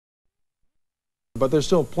but there's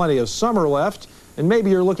still plenty of summer left, and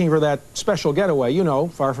maybe you're looking for that special getaway, you know,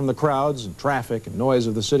 far from the crowds and traffic and noise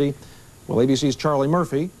of the city. Well, ABC's Charlie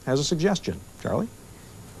Murphy has a suggestion. Charlie?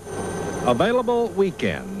 Available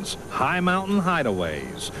weekends, high mountain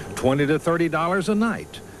hideaways, $20 to $30 a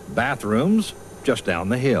night. Bathrooms just down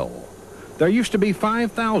the hill. There used to be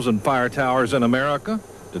 5,000 fire towers in America.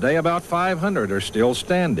 Today about 500 are still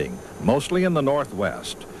standing, mostly in the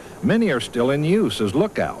Northwest. Many are still in use as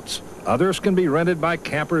lookouts. Others can be rented by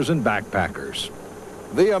campers and backpackers.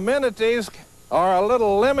 The amenities are a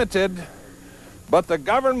little limited, but the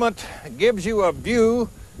government gives you a view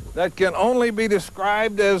that can only be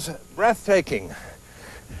described as breathtaking.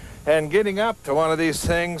 And getting up to one of these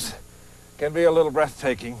things can be a little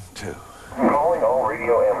breathtaking, too. Calling all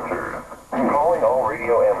radio amateurs. Calling all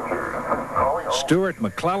radio amateurs. Stuart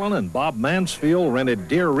McClellan and Bob Mansfield rented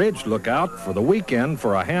Deer Ridge Lookout for the weekend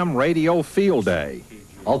for a ham radio field day.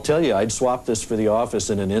 I'll tell you, I'd swap this for the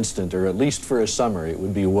office in an instant, or at least for a summer. It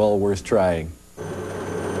would be well worth trying.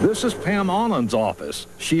 This is Pam Allen's office.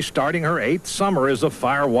 She's starting her 8th summer as a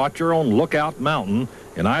fire watcher on Lookout Mountain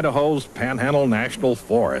in Idaho's Panhandle National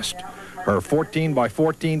Forest. Her 14 by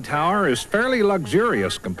 14 tower is fairly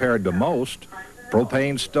luxurious compared to most.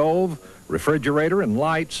 Propane stove, refrigerator, and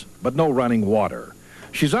lights, but no running water.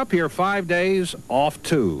 She's up here 5 days, off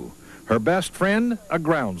 2. Her best friend, a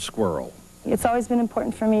ground squirrel. It's always been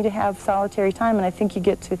important for me to have solitary time, and I think you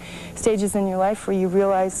get to stages in your life where you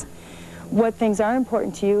realize what things are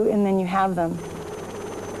important to you, and then you have them.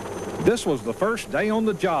 This was the first day on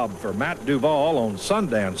the job for Matt Duvall on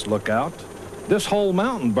Sundance Lookout. This whole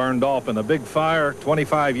mountain burned off in a big fire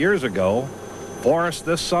 25 years ago. Forests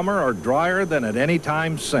this summer are drier than at any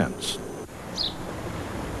time since.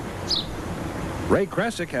 Ray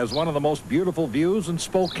Kresick has one of the most beautiful views in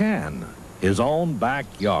Spokane, his own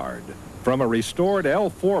backyard, from a restored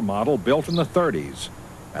L4 model built in the 30s.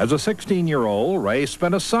 As a 16-year-old, Ray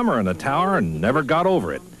spent a summer in a tower and never got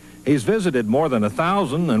over it. He's visited more than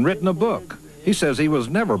 1,000 and written a book. He says he was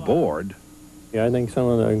never bored. Yeah, I think some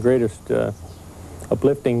of the greatest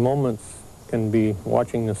uplifting moments can be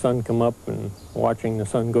watching the sun come up and watching the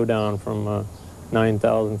sun go down from a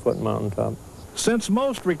 9,000-foot mountaintop. Since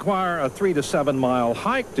most require a 3 to 7 mile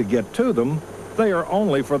hike to get to them, they are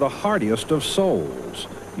only for the hardiest of souls.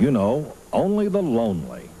 You know, only the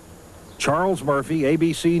lonely. Charles Murphy,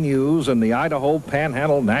 ABC News, in the Idaho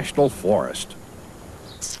Panhandle National Forest.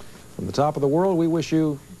 From the top of the world, we wish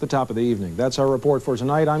you the top of the evening. That's our report for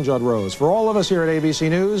tonight. I'm Judd Rose. For all of us here at ABC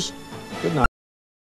News, good night.